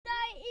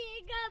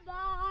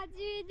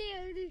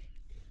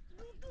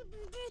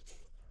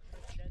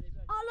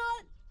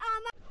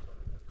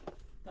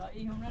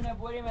این هونه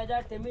نبوری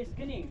مدار تمیز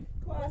کنیم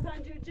اصلا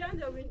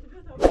جنده و بینت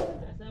بیتا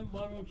اصلا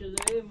بارون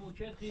چیزایی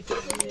موچه خیلی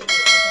بینه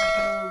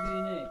اصلا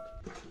بینه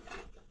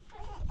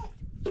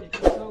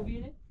چه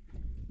بینه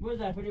بو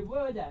زرفلی بو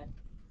در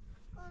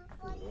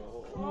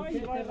وای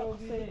وای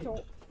رقصه تو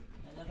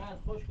لقد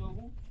خوش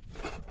بگو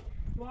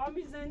و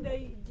همی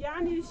زنده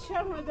یعنی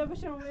شرمنده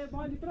بشم و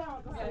مالی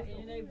برا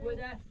اینه بو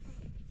در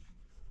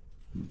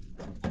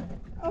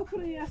او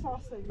کری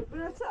اساسي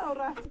بنفس او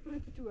راح تكري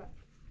فتوى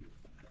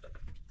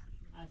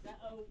اصلا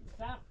او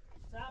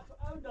صف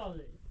او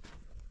داده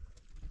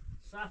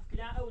صف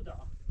کلا او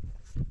دا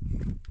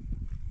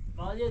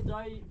باید یه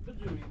جایی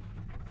بدونیم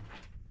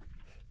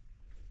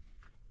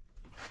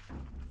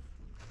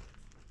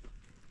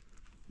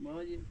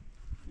باید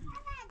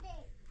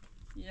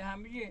یه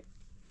همیشه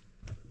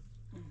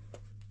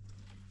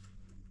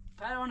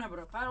پروانه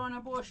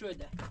برو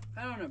شده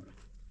پروانه برو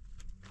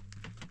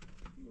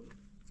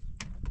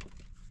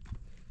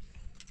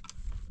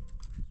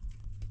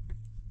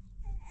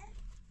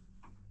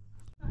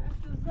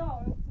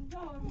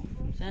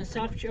sen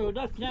saf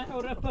çöğüda kina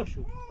oraya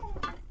parşu.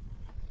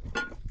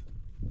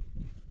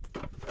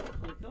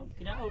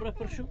 Kina oraya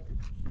parşu.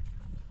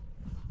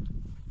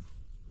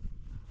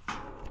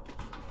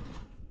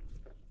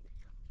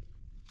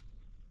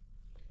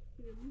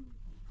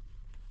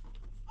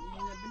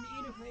 Yine bin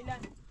iri falan.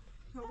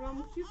 Tamam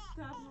mı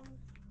tamam.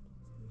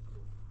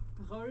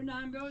 Bukhari ne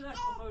hem böyle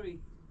Bukhari.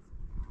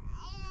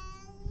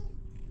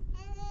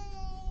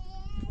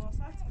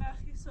 Vasat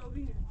bırakı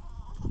sabine.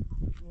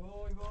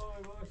 Vay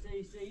vay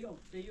vay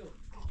seyiyor.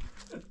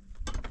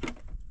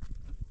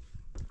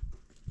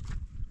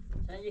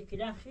 Sen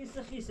yekiden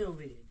خیسه و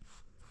برید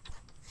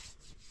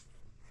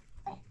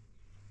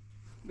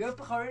بیا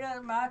بخاری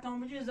را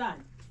معتون بجی زن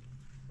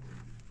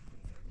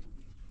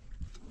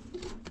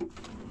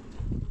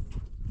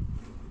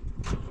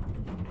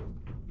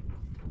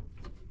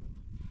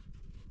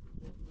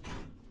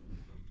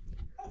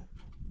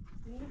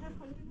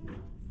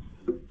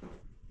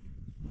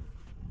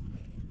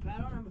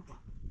برانم بکن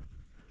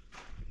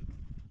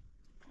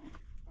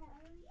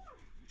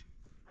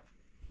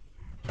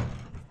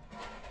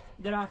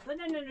درخته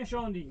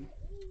نشاندیم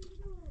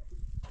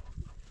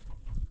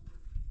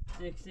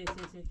سک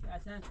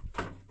اصلا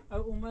او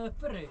اومده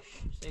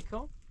پرش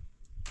سکم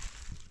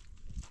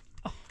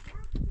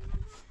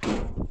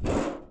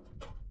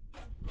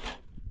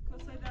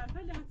کاسه در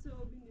فل هم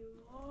تو بینی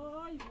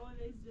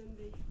وای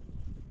زنده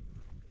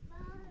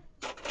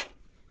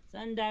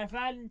sen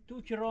derfel tu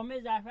kirome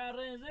zafer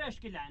renzerش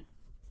کلن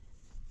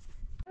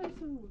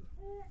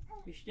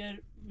بیشتر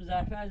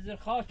zafer زر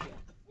خاکه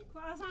که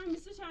اصلا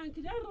مثل چند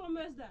کلن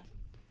رومز در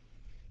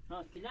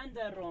ها کلن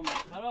در رومز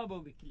خرابو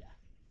بکلن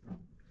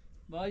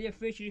باید یه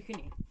فکری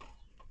کنیم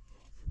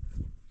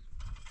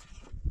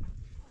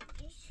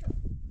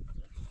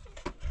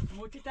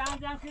موچی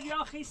تندم که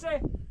بیا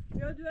خیسه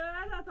یا دوه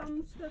عدد هم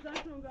موچی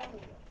تدنشون گرم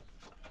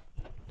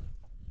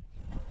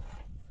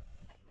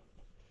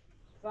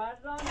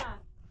فرزانه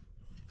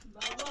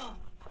بابا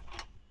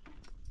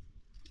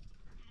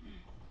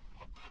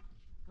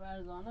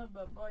فرزانه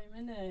بابای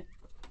منه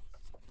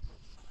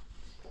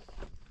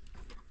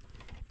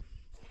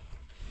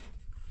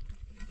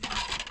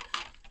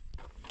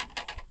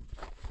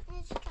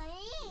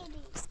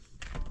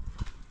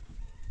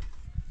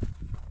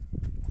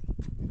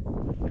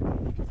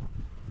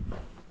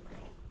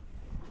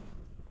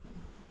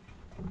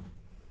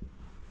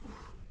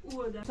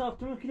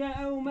ساختمون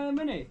کلا او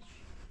منه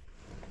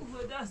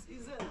و دست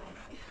ایزن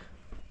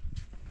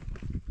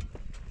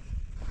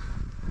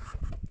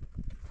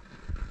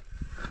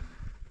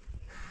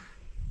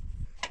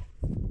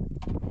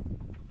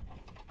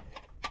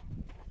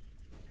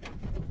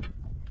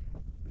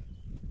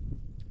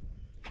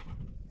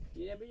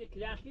یه بیه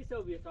کلاخی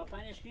سویه تا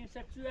پنج کیم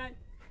سکسوال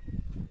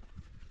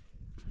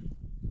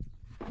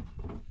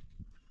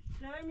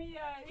نمی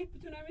ایک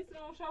بتونم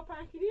میسرم شاپ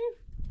پنکریم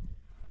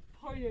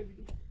پایه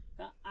بیدیم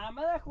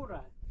عمل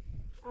خوره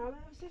عمل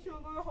بسیش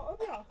مگه خواه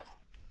بیا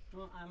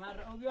عمل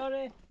رو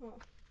بیاره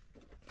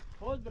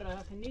خود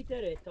بره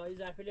نیتره تا این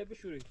ظرفله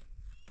بشوری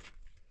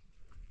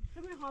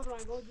خیلی میخوام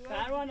رنگا دوه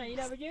پروانه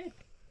اینه بگید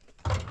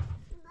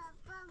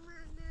بابا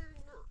منو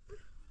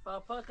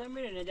پاپا که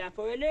میره نه دم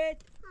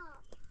پویلت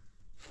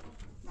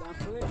دم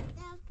پویلت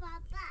بابا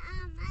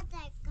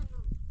آمده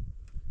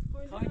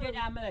کنم خواهی یه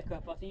دمه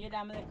کپات یه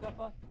دمه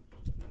کپات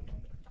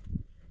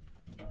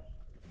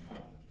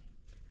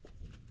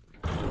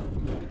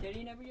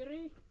بیتری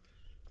نبیری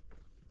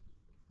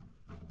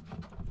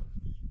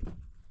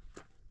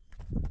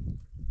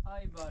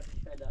آی بار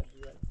شلال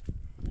بیار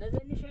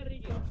نزنی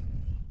شریجی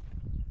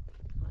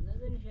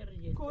نزنی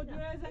شریجی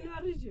کدوه زنی و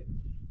ریجی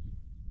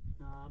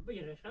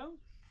بگیرش هم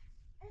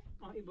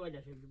آی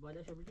بالش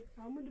بگیر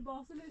همون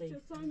لباسه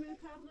چه سای من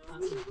کردم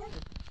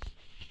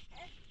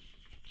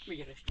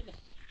بگیرش دیگه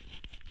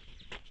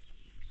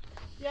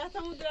یا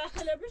تمون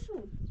داخله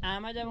بشون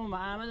احمدم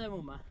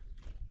اومد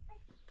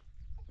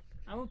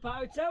اما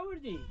پاو چه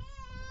وردی؟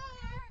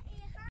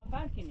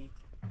 فرکنی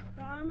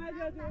احمد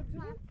یا دو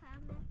آمد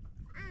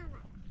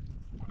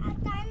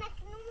آمد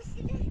نکنم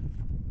سیده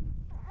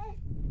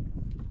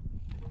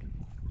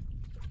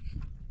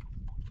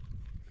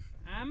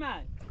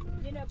احمد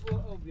یه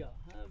نبو بیا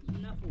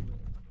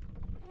نخوبه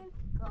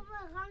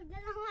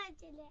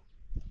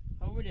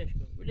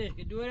ولش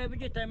کن دوره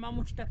بجه تا ما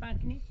موش تفن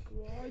کنی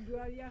وای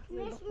دوار یخ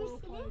زد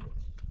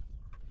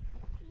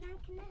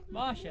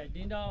باشه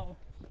دیندا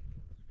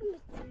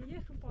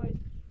یک پای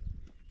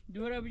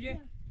دوره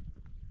بجه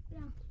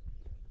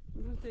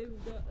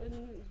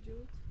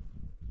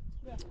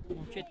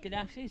موشت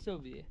کدام شی سو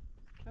بیه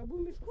ابو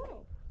مشکو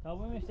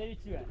تابو مشتری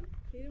چیه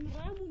خیلی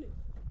مرامونه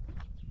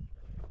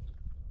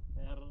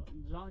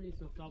زانی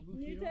سو تابو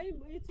شیرو نیتایی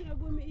ایتونه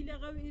بوم ایله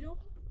قوی ایرو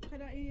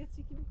خلا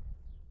ایتی کنی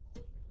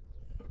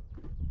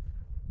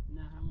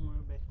نه همون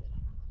رو بهتره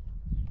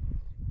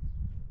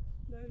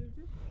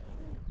دارجو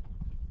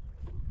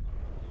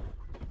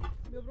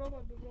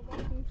ببرو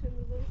کنیم چند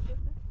روز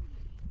شده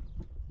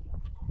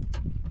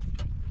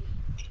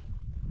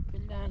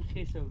كلهن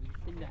خيسوي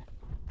كلهن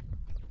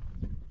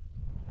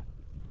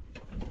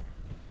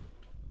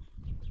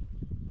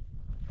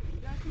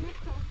لكن ما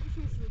بتعرف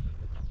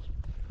شو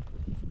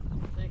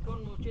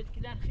سيكون موجود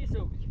كلهن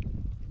خيسوي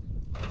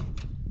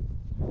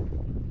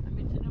هم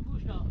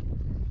يتنبوش ها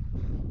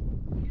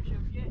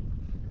يشوف جه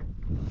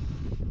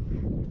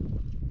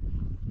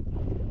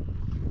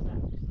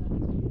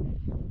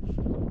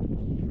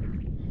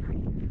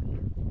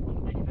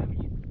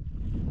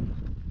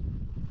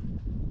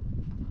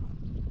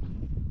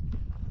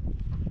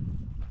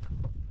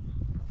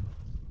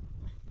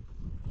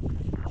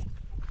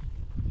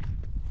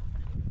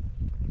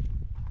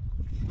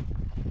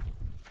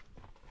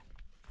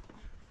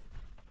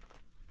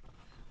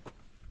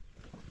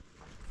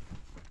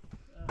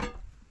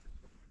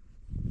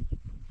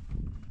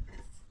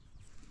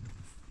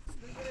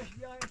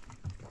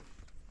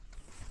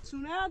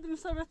شونه ادم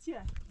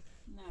سبتیه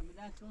نه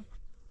بداتون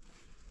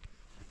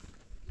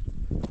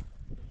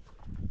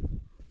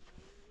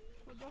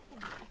خدا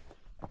خوب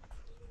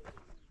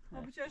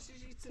ابو چاشی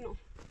جیتنو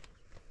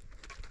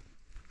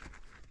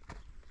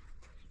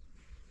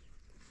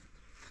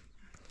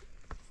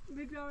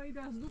بگو ای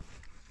دست دو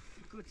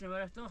كنت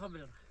مرفتون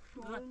خبر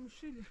وای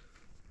مشکلی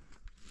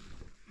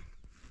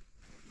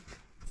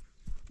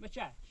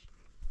بچاش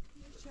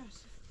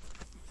چاش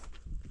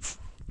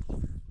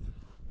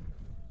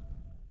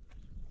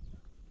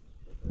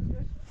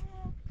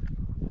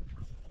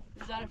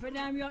ظرفه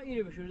هم یا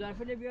ایره بشو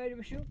ظرفه بیا ایره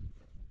بشو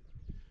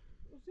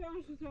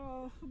وسیان شو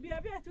تا بیا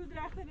تو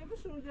درخت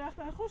بشون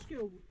درخت خشکی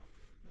بود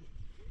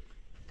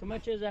كمان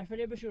چه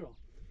ظرفه بشو رو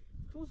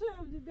تو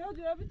سه بیا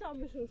دور بیتام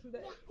بشون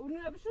شده اون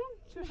نبشون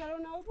چه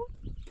خراب نبود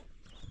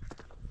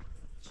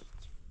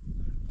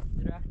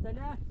درخت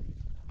نه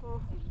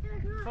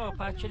خب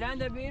پس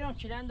چلنده بیرون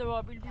چلنده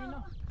وابیل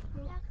بیرون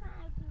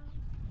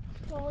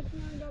فاوت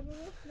من دا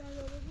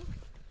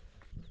بگو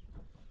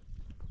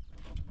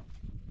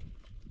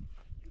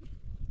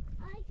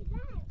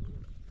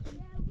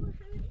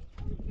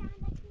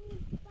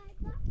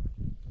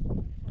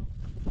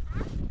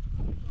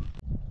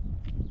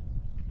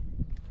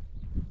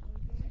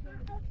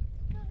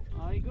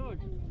آی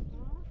گود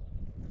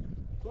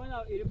کن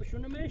ایره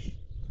بشونمش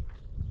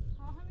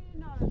ها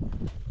همین ناره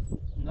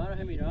ناره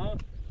همین ها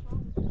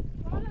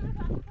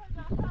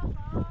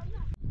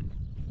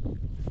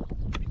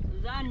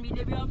زن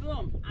میده بیا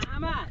بوم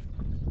احمد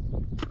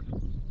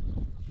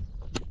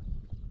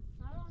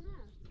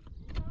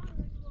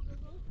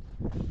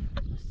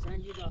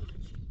سنجی داخل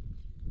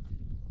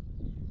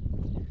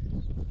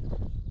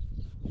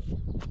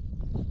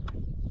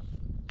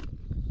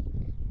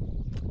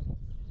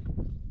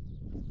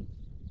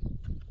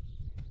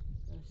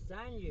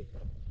سنجی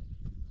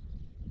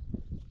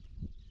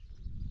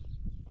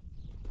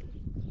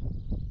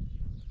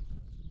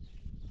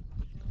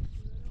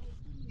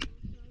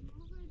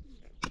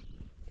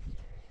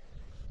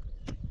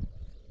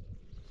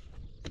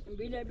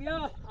بیله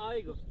بیا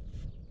آیگو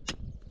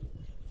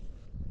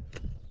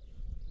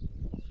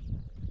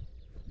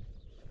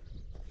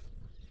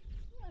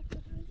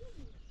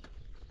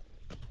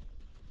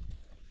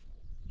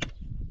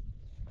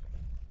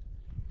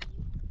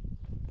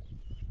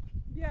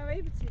بیا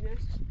وی بتینش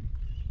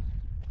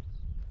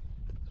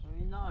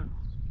این نار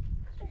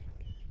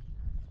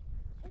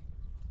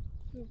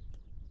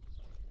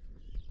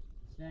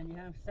سنجی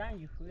هم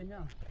سنجی خوبه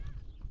نه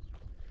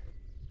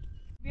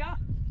بیا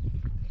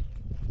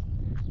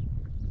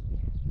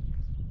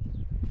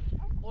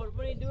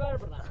قربونی دوار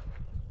برم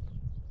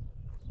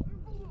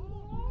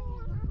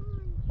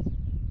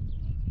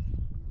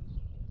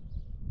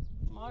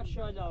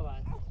ماشاءالله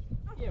واد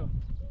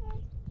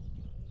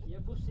یه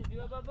بوسی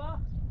دیو بابا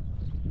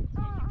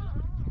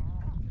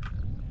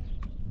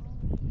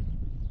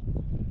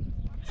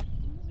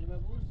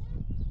بوس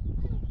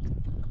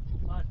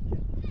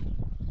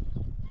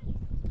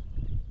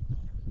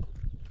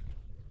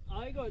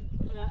آی گود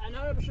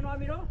انا رو بشنو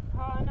میرو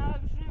ها انا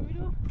بشنو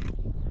میرو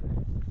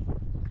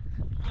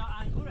یا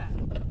انگوره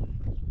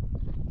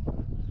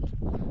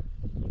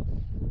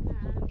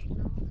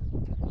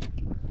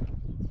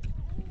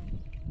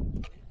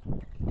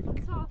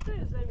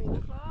ساعته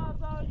زمین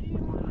خواهد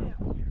مانه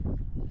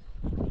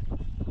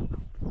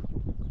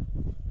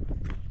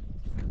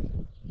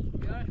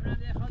بیارش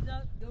برم یه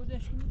خواهد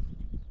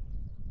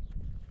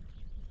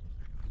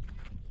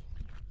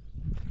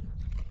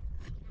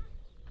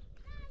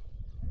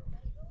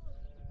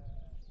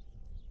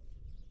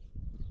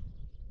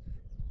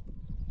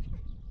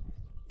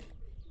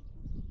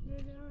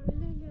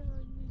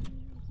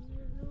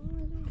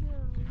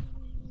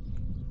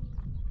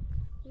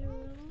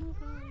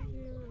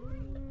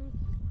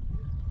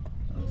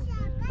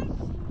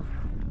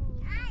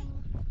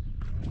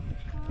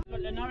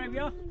الانار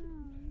بیا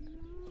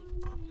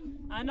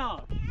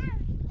انار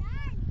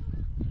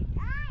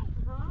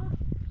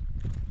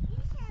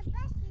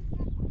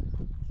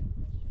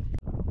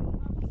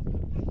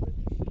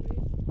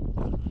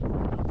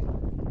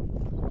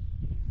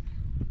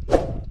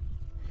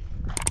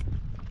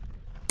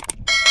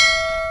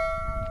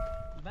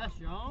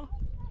بس یا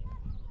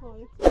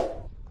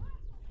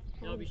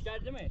یا بیشتر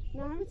دمه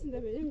نه همین ده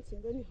بریم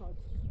ده میخواد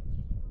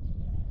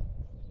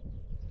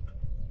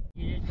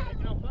یه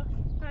ترکنم با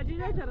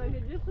فجیره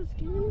ترکه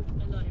خسکیم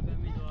الهی به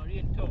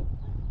میدواری تو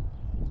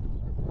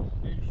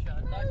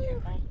انشاءالله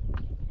که هم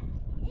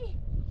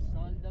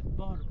سال ده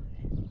بار بره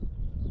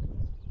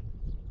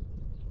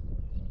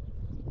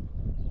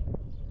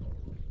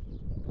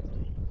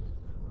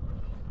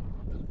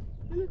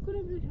همین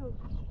کنم بیشم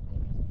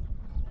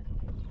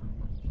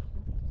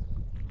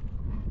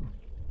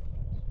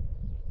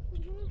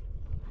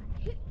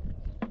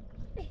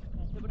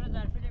تبرا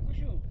ظرفی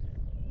بشو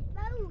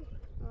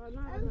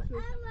نه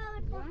بشوش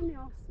زنی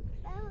آفسه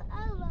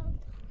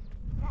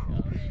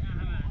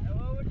احمد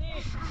آوردی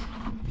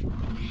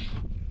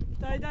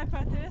دای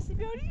پترسی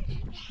بیاری؟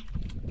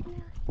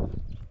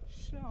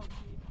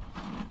 شاکی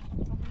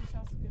خبری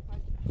شخص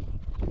بپاید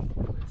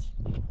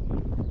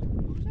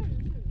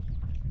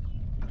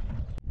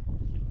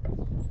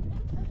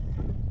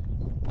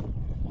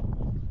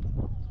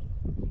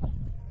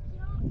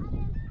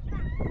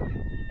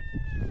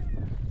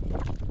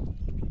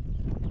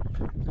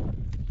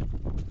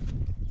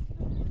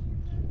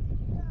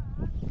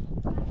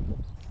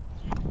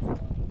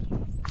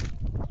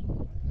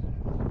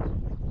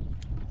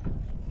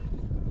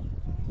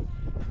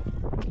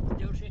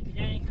دور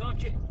شکلانی کام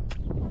چه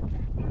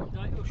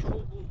دای اشکو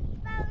بود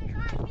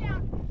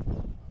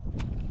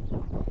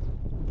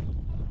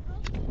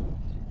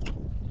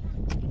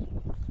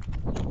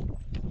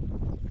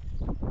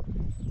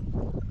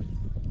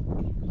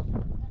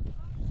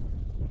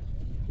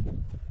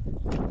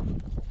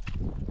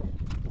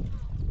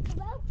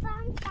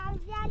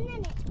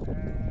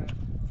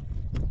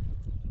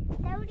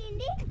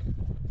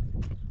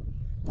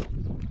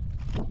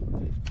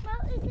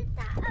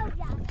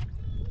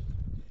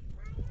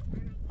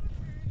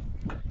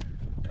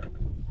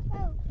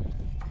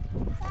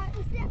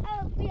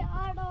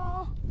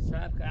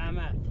سبک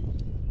احمد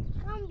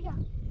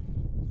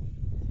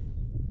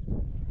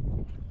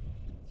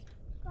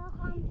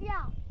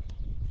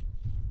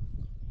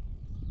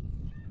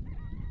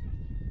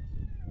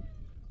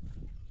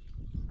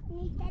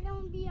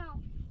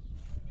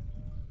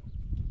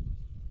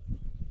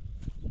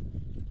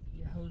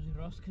یه حوزی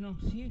راست کنم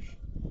سیش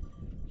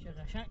چه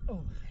قشنگ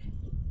اوه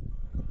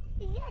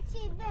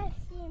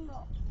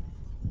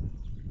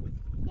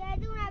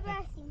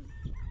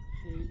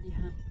خیلی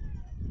هم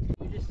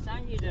خیلی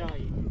سنگی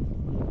درایی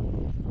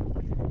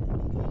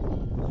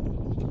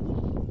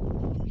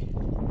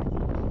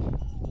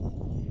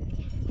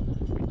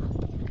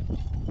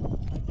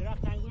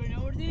درخت انگور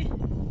نوردی؟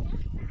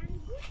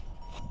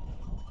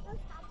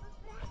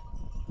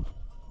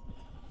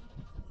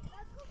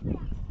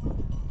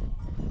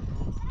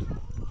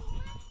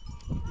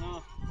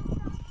 نه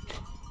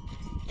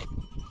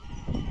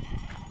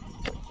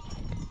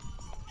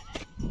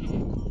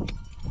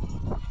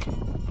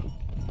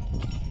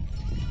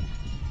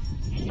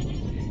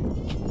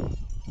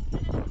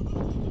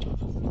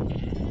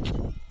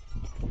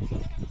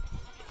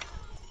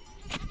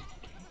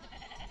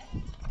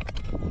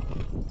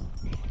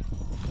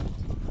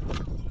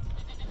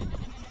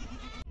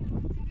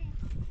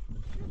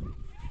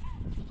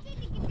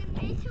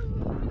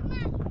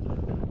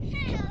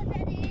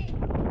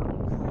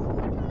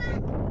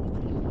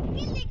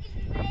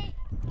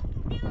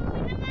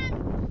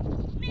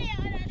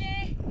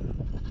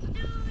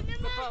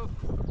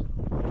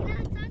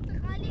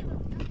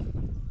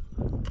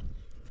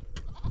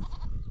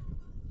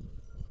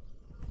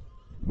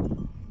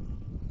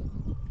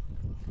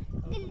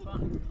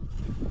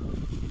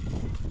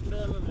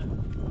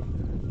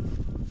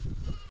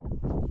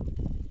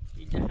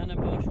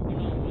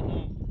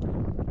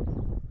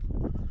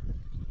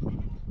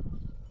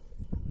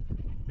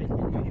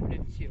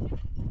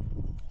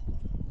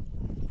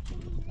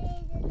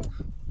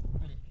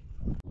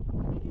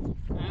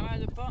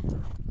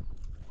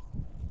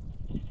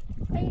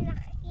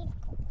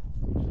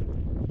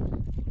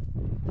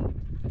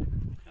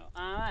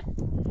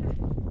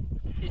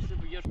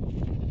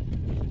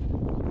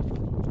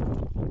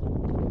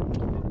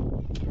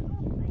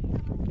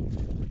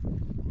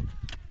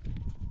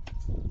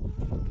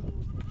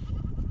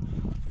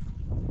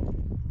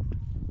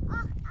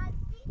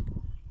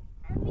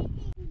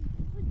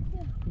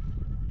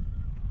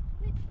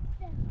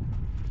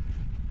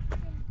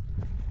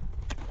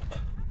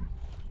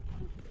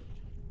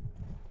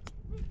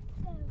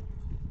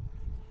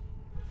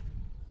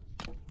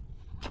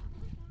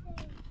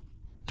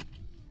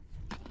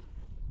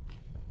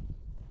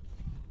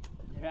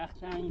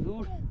درخت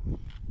انگور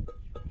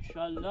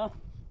انشالله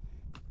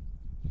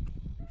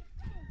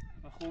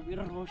و خوبی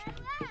رو رشد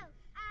کنه.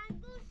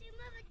 انگور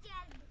شما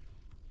بجرد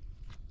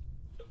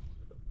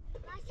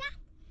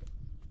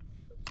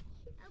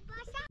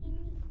باشه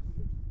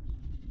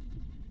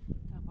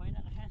تا پایین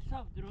قشنگ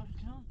صاف درست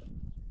کن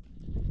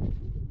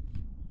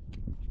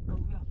او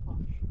بیا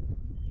پاش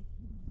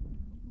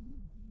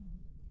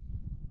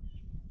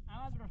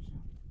اما درست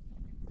کن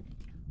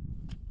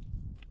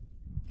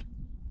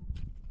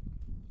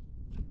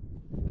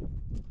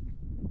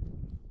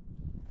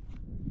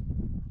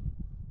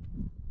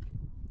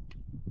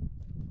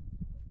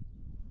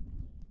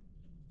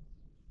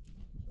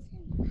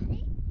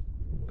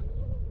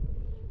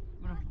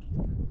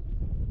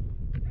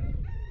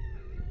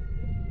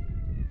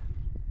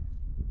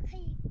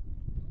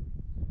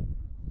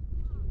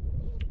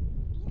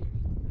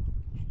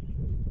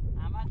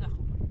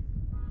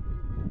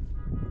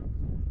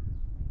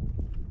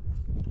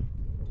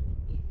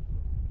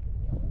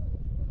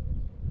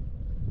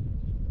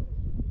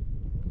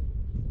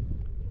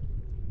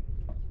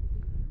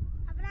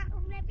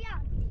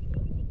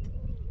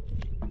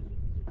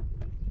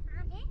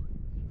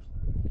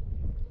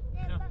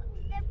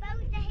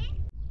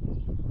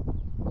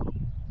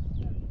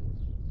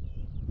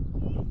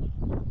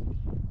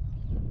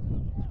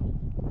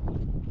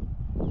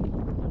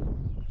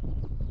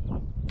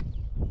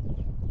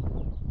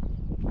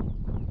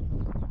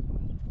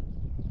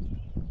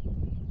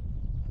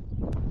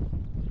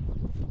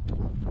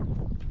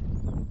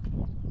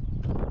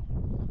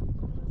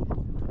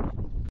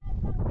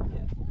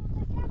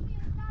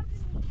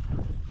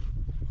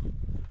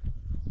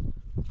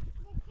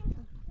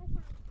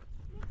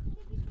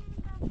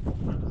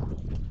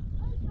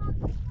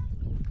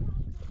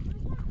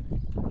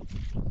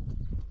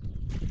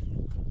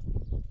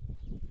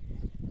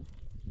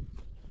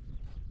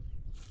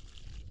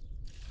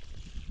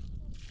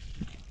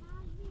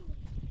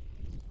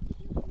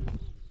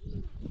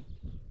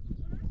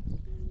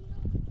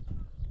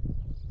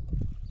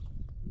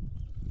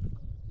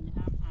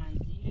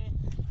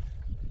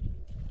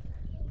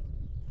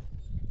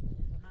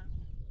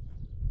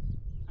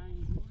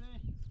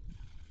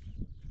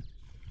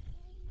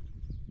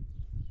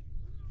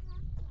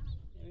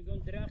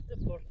درخت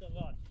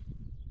پرتقال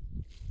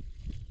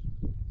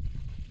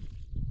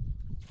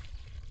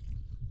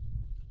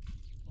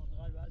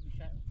پرتقال باید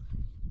بیشتر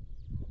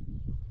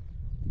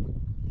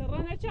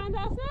ترانه چند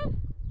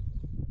هستن؟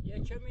 یه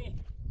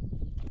کمی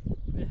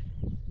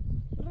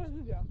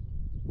روز بیا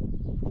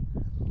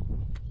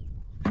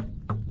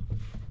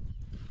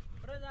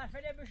برو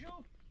زنفله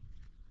بشو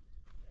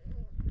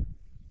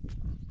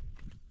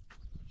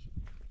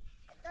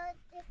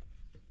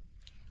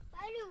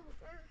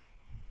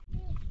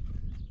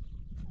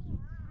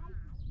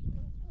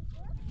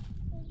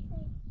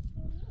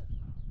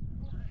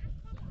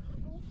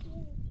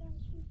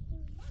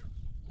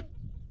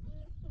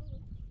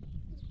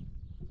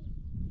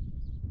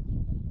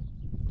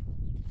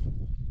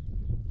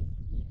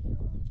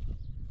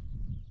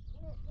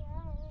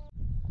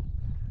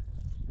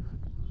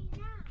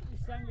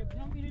سنگ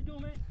بزن میره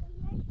دومه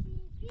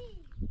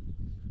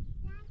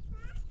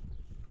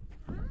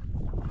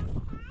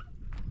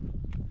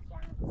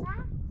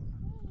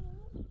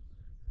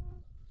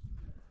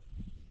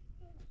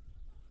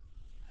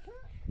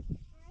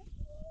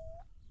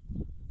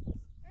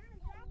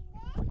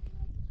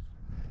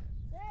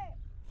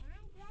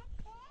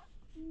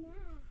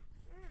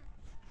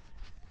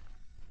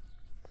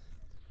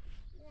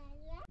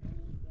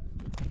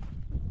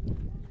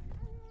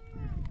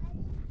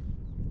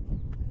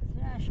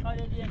نه اشغال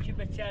دیگه که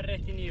به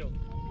چرتینیو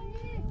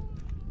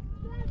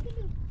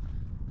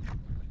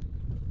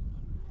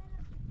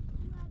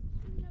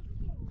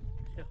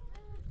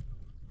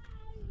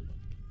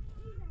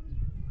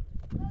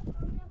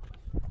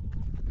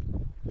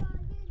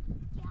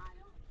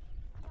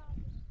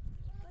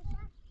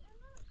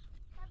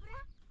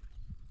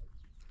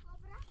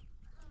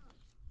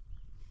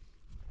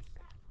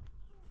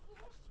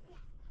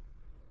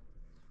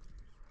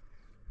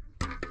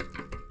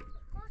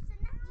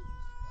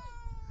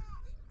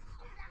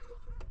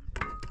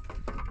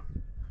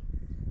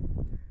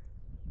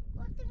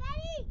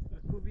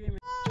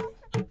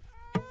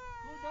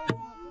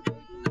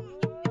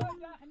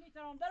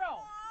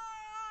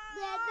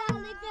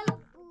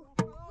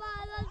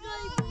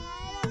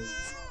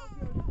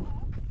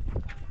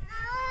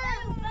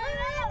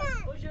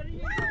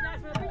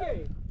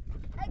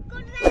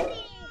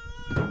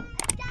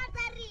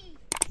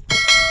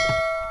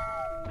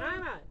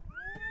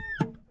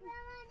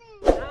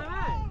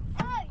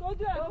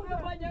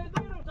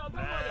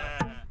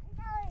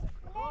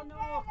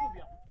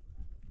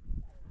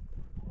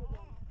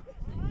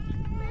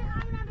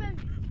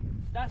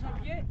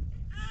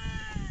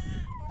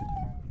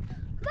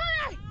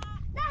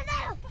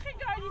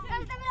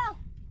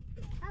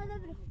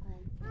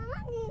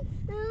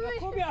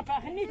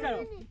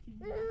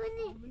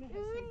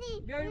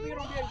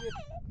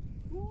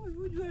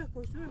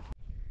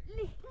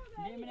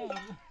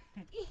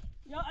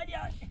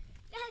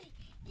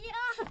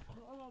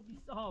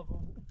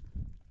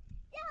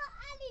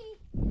علی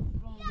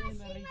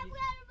رونده مریضی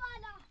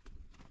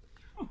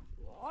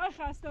آی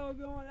خسته و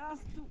بیامال از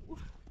تو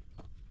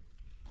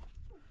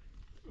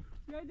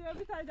بیایی دیگه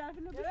بیتایی در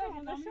فیلم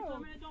بشون نشو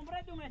من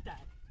دومره دومتر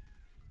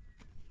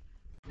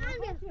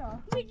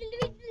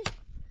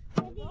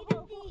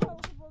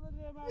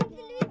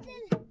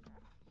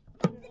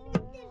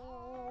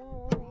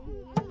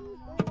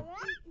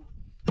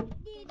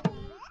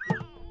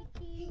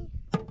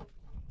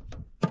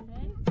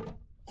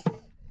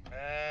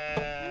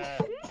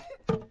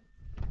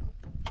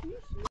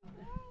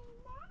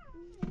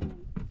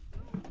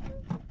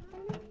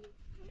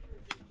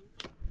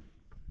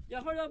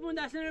یا خدا بون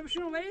دست نره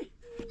بشون ولی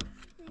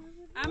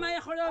اما یا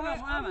خدا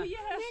بخون اما یه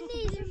حس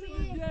دیگه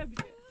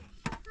بیده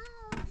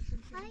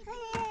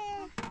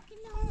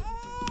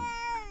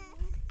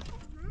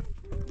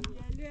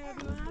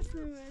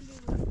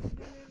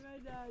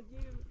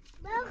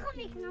بخون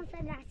میکنم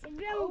فدرسی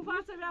بیا او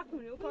پاسه بیا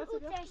کنی او پاسه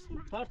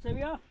بیا پارسه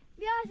بیا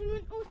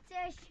بیازمون او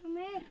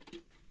چشمه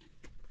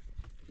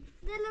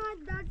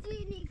دلم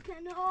دادی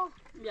نیکنه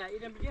بیا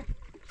اینم بگه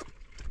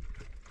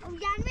او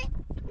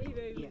گرمه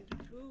ایوه ایوه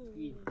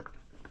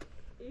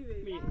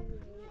ایوه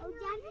او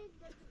گرمه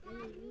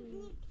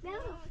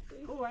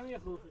بیا خوب همین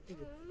خوب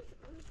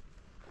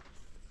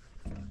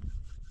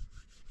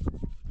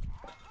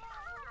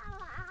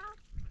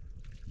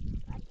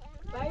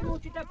بایی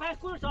موچی تا پس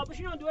کنه تا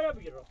بشین اون دوره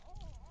بگیر رو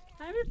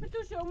همین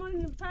پتوش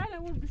اون پهل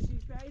اون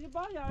بشید این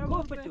بار یاره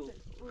خوب پتو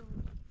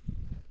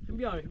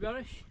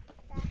بیارش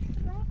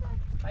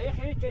اگه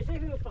خیلی کسی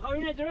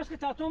بخوایی درست که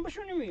تاتون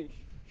بشونیمش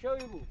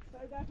شوی بود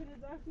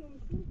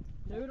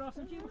نوی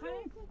راستن چی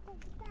بخواییم؟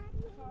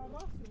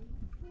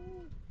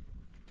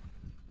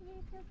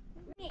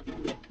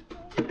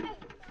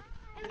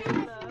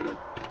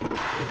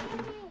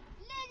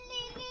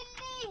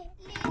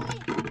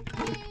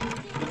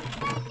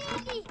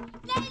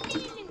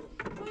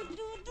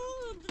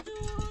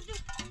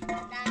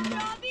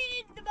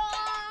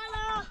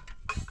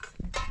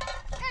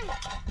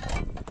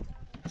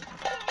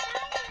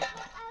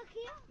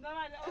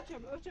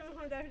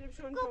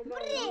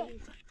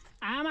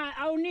 اما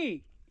او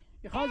نی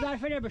يخاف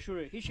ظرفه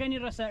بشوره هیچ کنی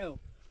رسه او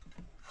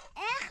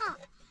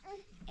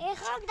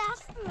ایخا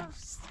دست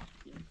نست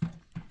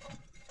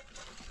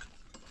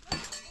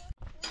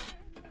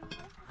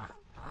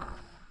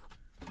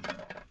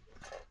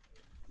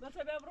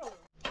بسه ببرو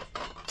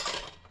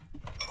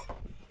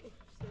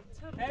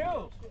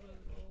هرو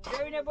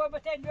ببینه با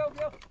بتن بیو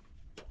بیا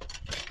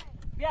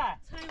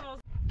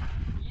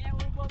یه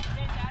اون با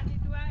بتن دردی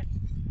تو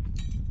هست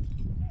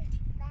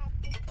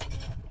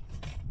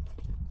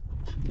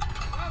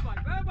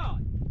بابا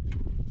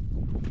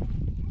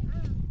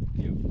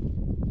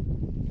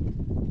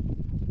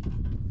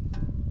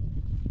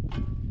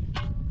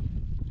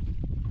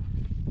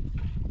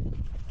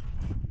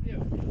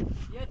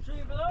یه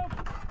توی بلو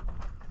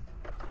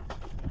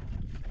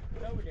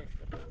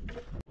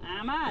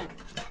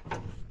احمد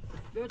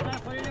بیا تا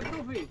خوری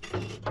نبروفی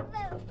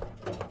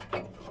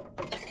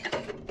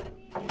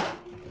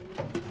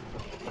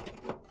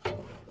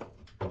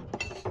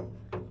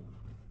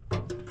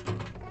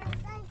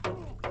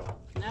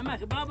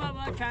نمک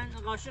بابا چند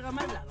قاشق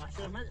مزه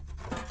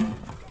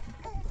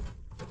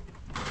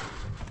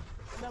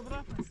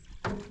دبرا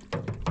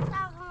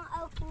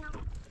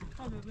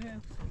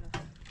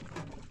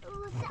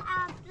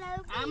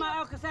اما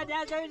او کسا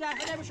دیگه جایی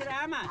داخله بشوره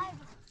اما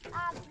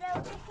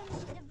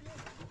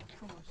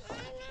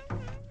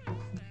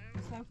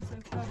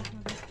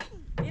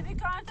ایدی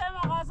کانت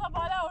مغازه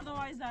بالا اردو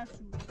وای زرد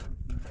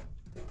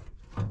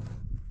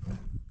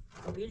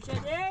شد بیل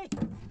شده؟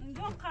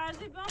 اینجا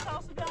قرضی بیان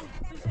تاسو بیان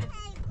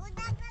توشه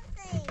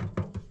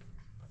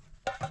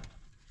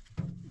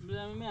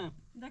بدم میام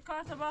ده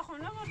کارت با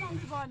خونه بردم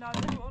تو بالا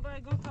ده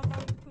اردوی گفت تا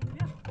باید کن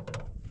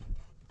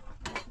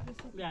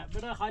بیا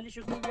برای خالی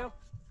شکل بیا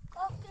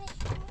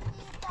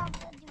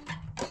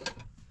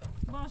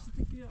باشه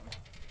تکیه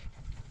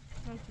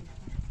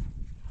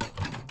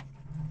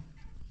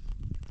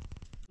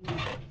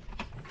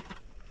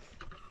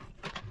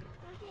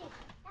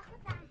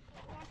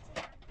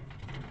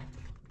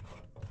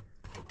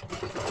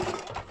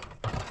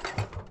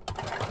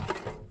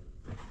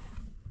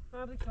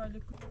هر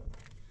کاری کن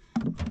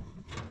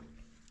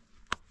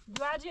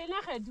دو جیل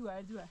نخه دو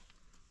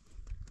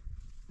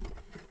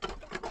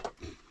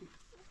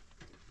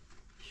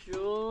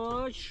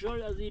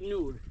شل از این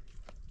نور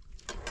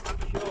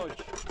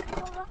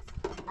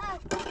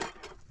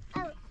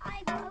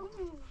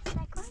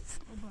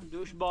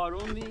دوش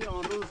بارون بی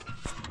آن روز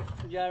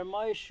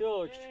گرمای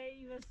شوش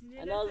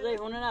الان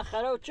زیهونه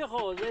نخره و چه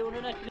خواه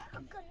زیهونه نخره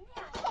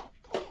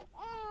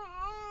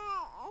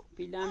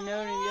پیلم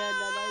نوریم یه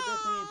لالای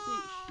بسنیم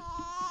سیش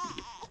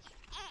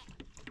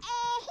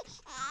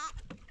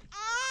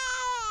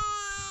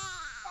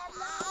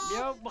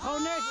بیا بخواه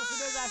نش بسو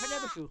دو زرفه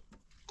نبشو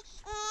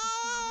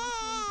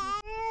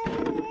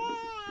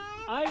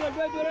آی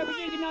بیا دوره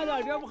بجی که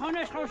ندار بیا بخواه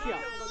نش خوشیا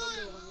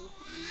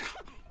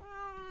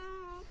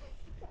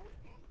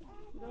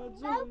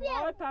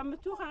آی پمه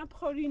تو هم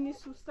بخوری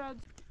نیست استاد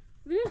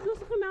Vem, tu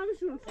se chamava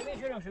junto. Vem,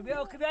 Jurão,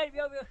 subiu, que bem,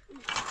 viu.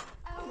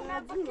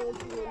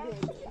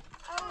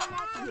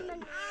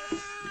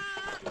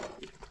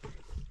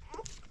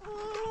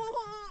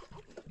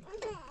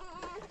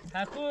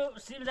 Haku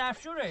sim da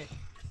şuraya.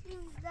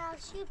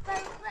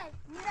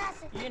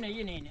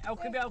 Yine. Au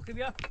que bem. Que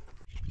bem,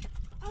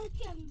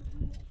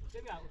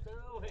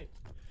 o rei.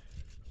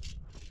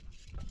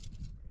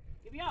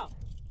 Que bem.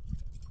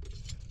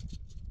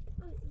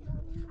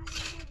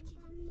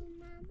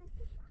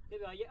 Que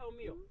bem, é o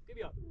meu. Que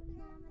bem.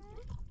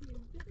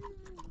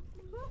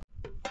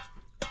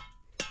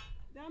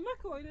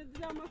 Damak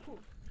oynadı, damak o.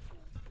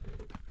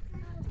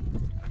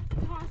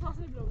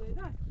 Hassasını bile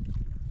oynadı.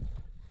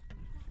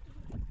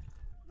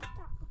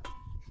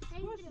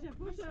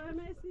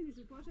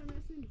 Poxa, é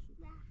messinho.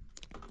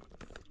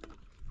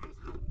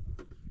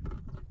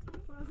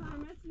 Faz a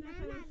meta na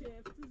cara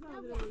chefe,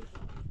 precisa de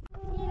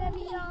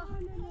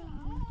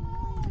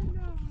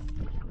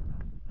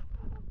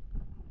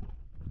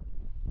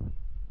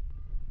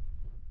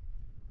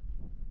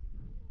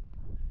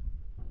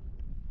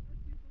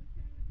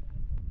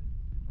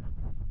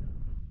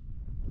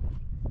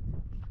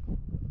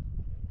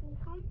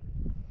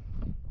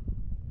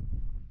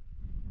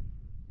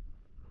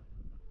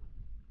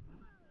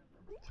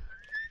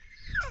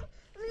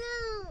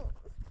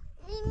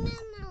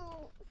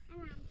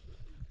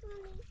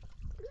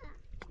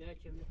Gel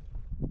şimdi.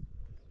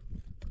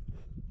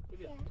 Que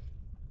bem.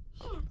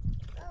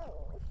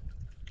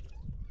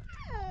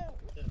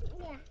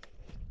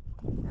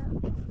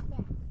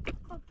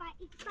 Papai,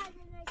 e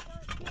fazendo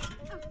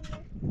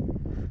aqui.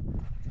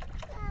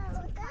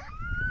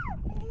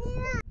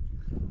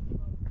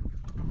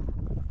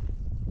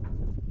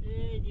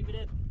 Ey,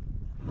 dibret.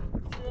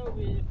 Sıra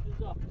bir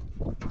pizza.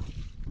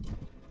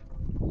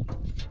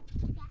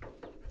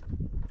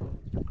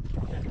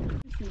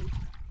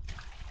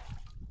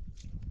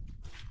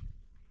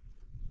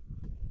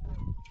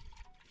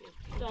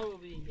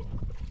 Pizza bir.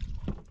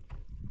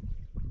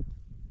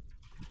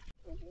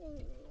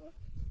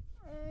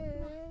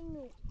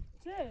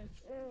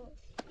 Cześć.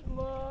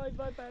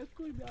 Vai para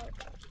cuidar.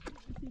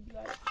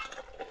 Ja.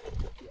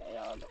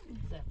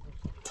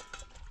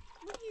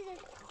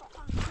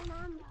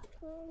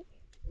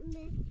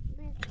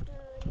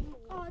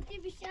 خاطی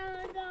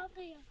بشه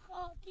داغی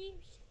خاطی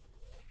بشه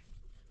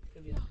Que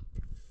bem.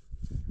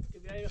 Que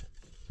bem.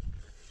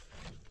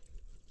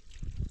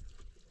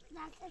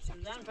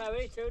 Zan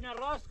فوری چون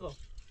راست کو.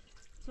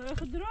 Zal je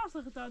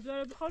gedragen gedaan? Wij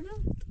hebben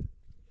gewoon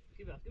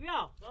Que bem.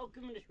 Ook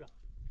kim niş bak.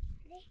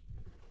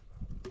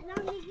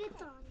 الان دیگه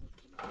تانی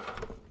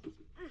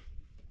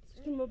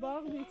Toen we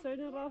waren niet zo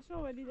naar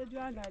rassen, maar die dat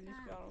wel naar de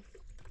spel.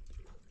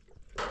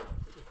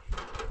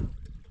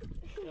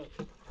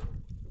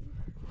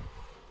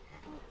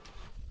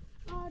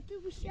 خاطی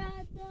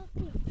بشه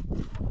داغی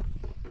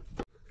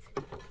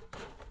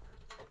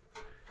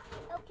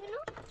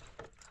اوکنو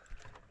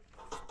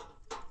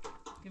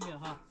Que bem,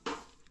 ha.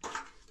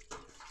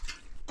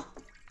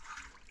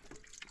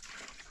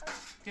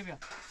 Que bem.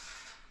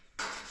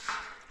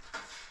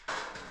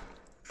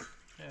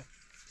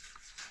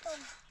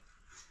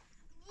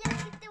 Ya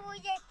gitti bu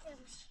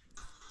yetmemiş.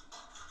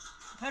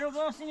 Pero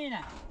vos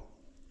sinine.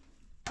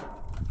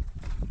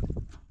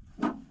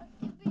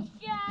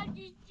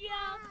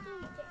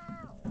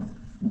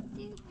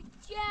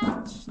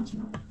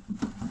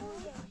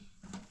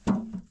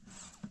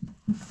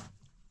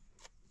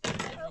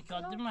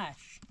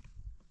 Kadırmış.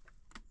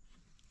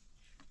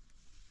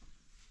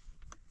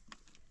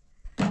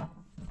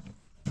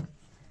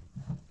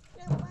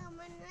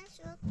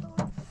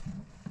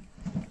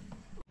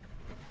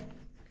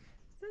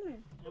 Sene.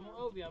 Ama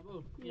o ya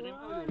bu. Yerim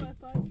Ja, öyle.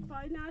 maar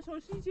fijn na zo'n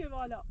sietje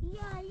voilà.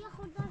 Ya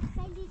خدا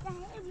خیلی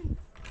دهیم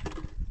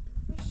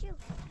بشو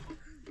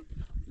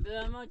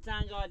به ما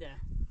تنگاده.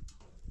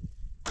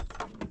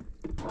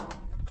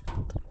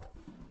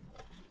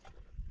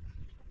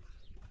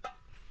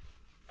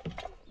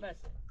 بس.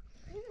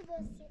 اینو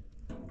بسی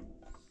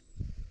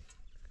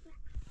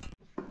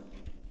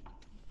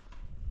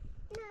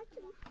نه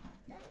تو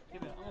Que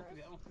bem, que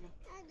bem.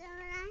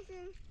 ادامه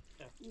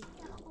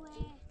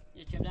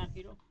یه چمدن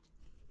کیلو.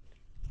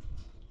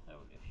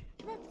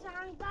 به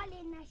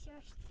چنگالی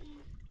نشستی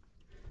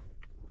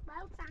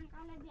باید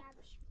چنگاله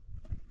بیارش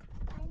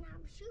باید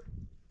نبشو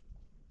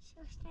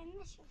ششتن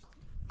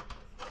نشستی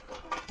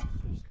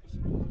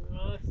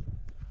Rost.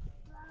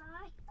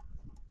 وای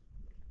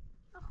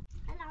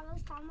الان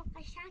از تمام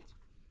قشنگ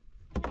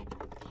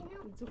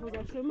Ze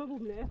gaat zwemmen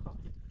op me.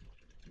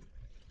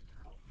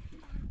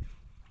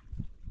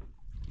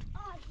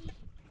 آدی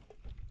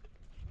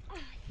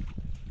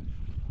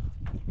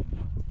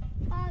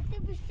آدی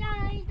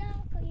بشایی دا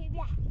کنی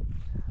بیا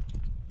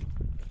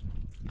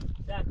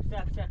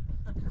Sak.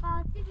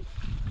 خاطی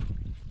بشایی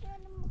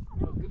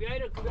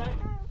Que bem.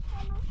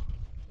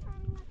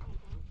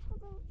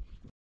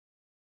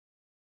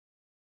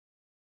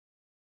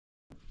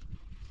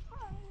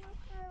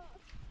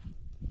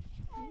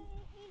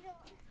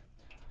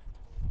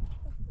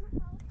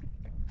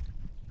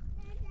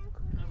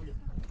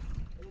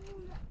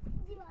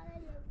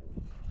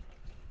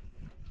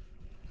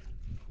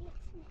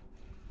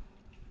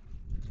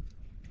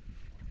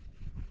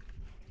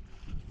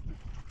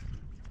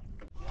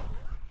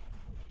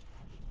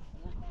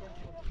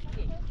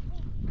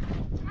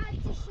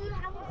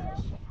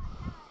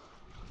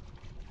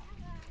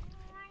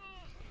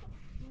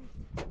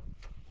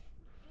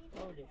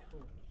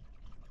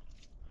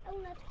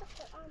 أو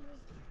نتفق أمر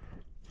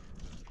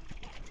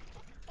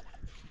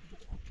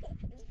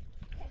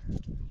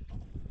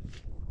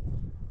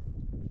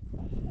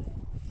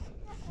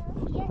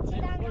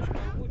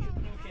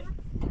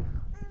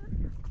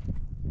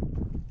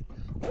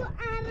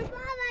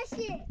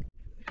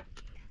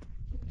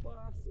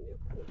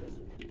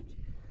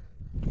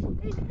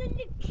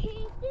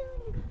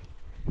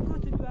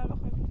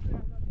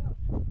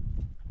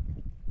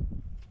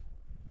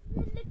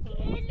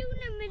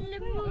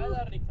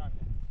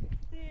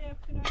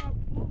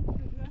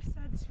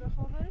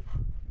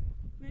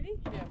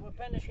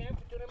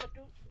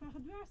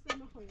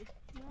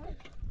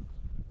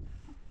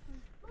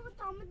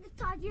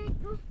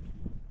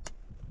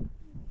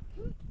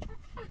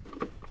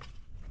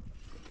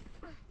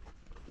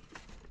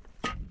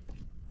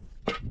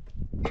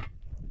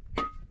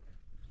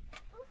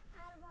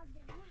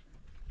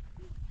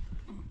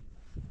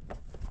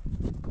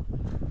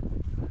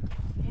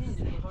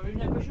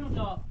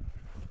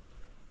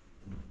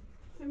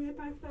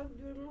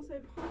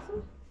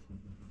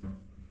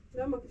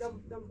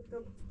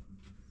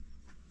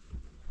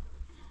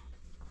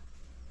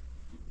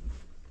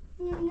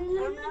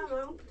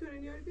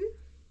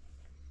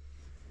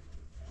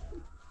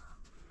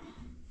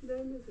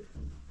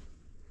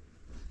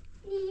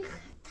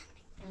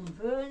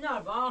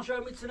نه با آن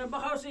شاید میتونه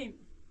بخواسیم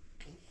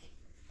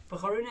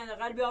بخورین این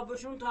قلبی آب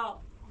بشون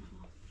تا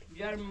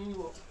جرم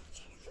مو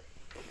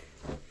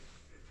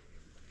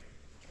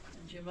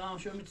اینجا با آن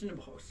شاید میتونه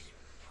بخواسیم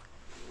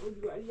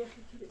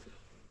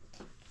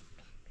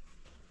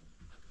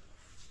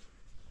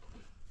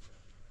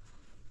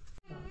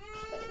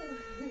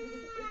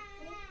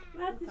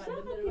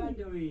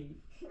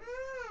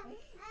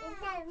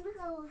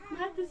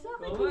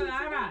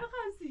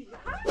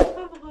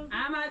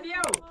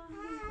احمدیو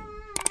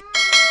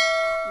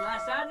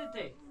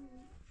مساعدته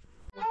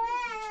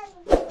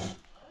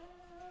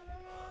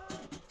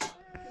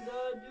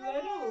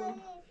دادوارو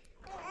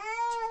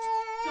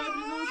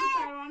صبریزون تو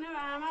پروانه و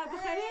احمد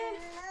بخری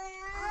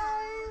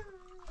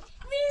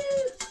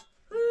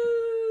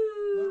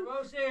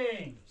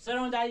برگوشین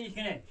سرمون دایی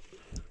کنه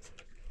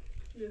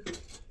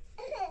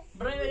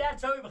برای به در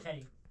چاوی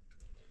بخری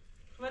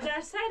و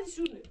در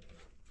سرشونه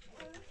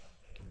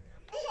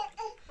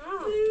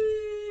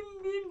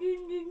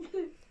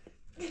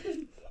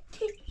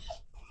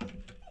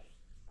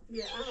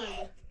بیا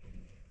احمد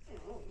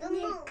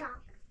Nika.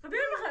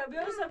 بیا بخیر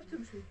بیا رو سبتو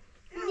بشون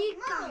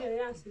Nika. بیا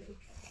یاستی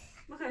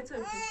بخیر تو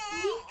بخیر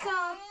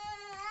Nika.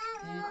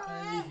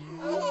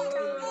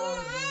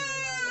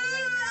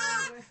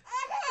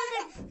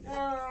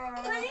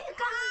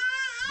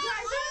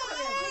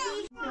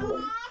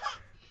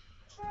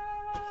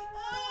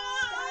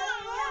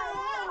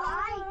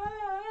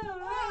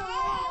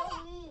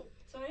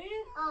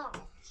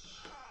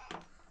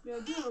 بیا